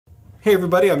Hey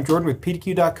everybody, I'm Jordan with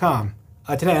PDQ.com.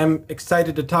 Today I'm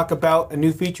excited to talk about a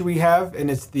new feature we have, and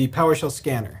it's the PowerShell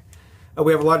scanner.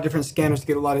 We have a lot of different scanners to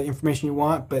get a lot of information you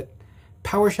want, but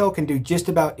PowerShell can do just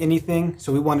about anything,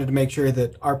 so we wanted to make sure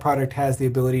that our product has the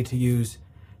ability to use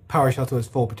PowerShell to its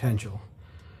full potential.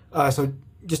 So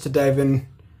just to dive in,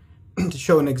 to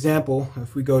show an example,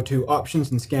 if we go to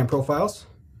Options and Scan Profiles,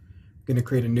 I'm going to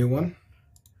create a new one,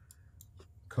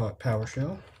 call it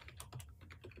PowerShell,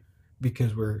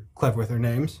 because we're clever with our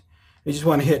names. You just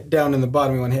want to hit down in the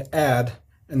bottom, you want to hit Add,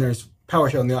 and there's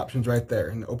PowerShell in the options right there,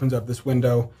 and it opens up this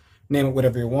window. Name it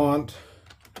whatever you want.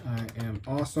 I am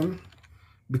awesome,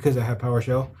 because I have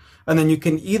PowerShell. And then you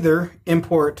can either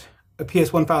import a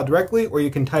PS1 file directly, or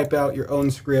you can type out your own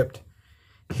script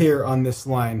here on this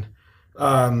line.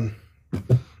 You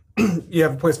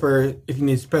have a place for if you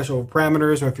need special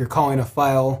parameters, or if you're calling a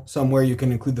file somewhere, you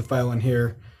can include the file in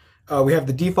here. We have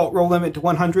the default row limit to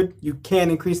 100. You can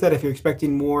increase that if you're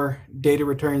expecting more data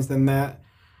returns than that.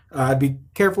 I'd be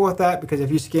careful with that, because if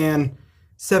you scan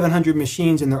 700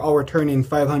 machines and they're all returning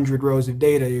 500 rows of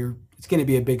data, it's going to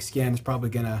be a big scan. It's probably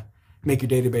going to make your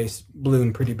database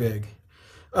balloon pretty big.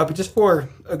 But just for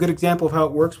a good example of how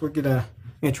it works, we're going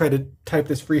to try to type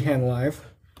this freehand live,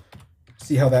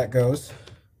 see how that goes.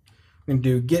 I'm going to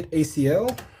do get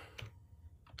ACL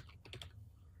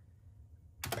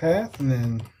path, and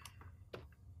then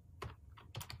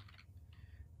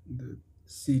the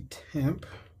ctemp,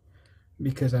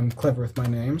 because I'm clever with my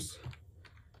names.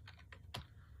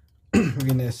 We're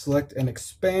going to select and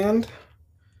expand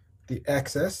the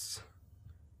access.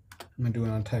 I'm going to do it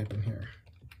on typing here.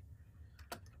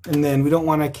 And then we don't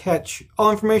want to catch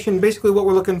all information. Basically what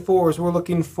we're looking for is we're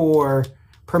looking for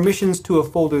permissions to a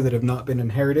folder that have not been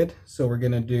inherited. So we're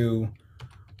going to do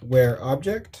where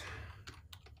object.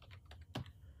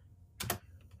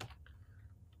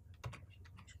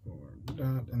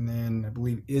 And then I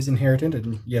believe is inherited,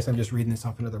 and yes, I'm just reading this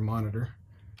off another monitor.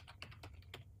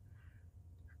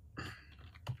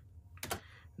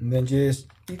 And then just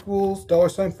equals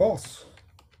 $false.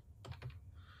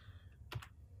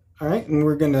 All right, and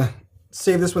we're gonna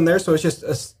save this one there. So it's just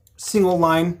a single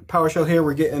line PowerShell here.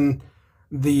 We're getting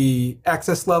the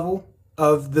access level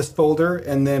of this folder,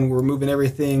 and then we're moving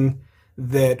everything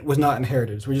that was not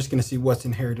inherited. So we're just gonna see what's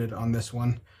inherited on this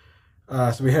one.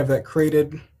 So we have that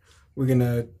created. We're going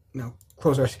to now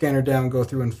close our scanner down, go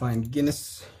through and find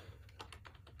Guinness.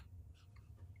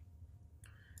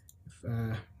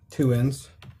 Two N's.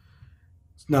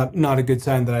 It's not a good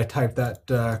sign that I typed that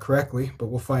correctly, but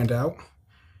we'll find out.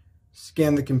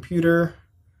 Scan the computer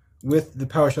with the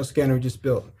PowerShell scanner we just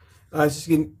built. It's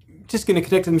just going to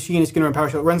connect to the machine. It's going to run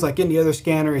PowerShell. It runs like any other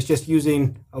scanner. It's just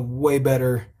using a way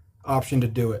better option to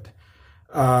do it.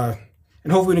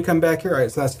 And hopefully when you come back here, all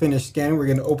right, so that's finished scanning. We're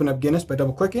going to open up Guinness by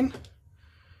double clicking.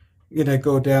 We're going to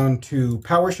go down to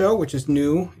PowerShell, which is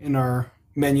new in our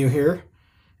menu here.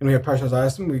 And we have PowerShell's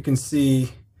awesome. We can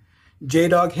see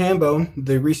JDog Hambone,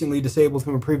 the recently disabled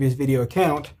from a previous video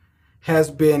account, has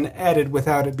been added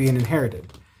without it being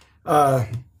inherited. This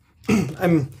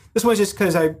one's just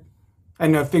because I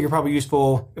figure probably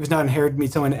useful. If it's not inherited,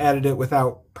 means someone added it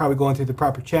without probably going through the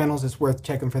proper channels. It's worth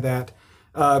checking for that.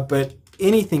 But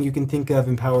anything you can think of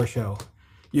in PowerShell,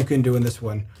 you can do in this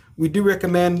one. We do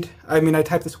recommend, I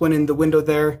typed this one in the window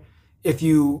there. If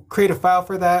you create a file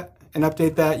for that and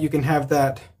update that, you can have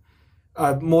that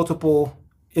multiple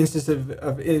instances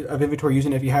of inventory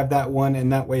using it if you have that one,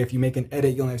 and that way if you make an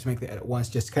edit, you only have to make the edit once,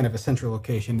 just kind of a central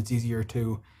location. It's easier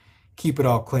to keep it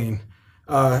all clean.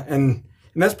 And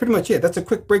that's pretty much it. That's a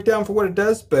quick breakdown for what it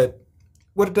does, but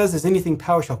what it does is anything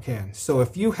PowerShell can. So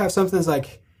if you have something that's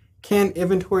like, can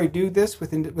inventory do this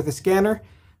with a scanner?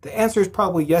 The answer is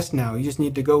probably yes now. You just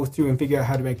need to go through and figure out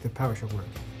how to make the PowerShell work.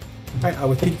 All right,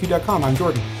 with PDQ.com, I'm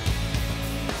Jordan.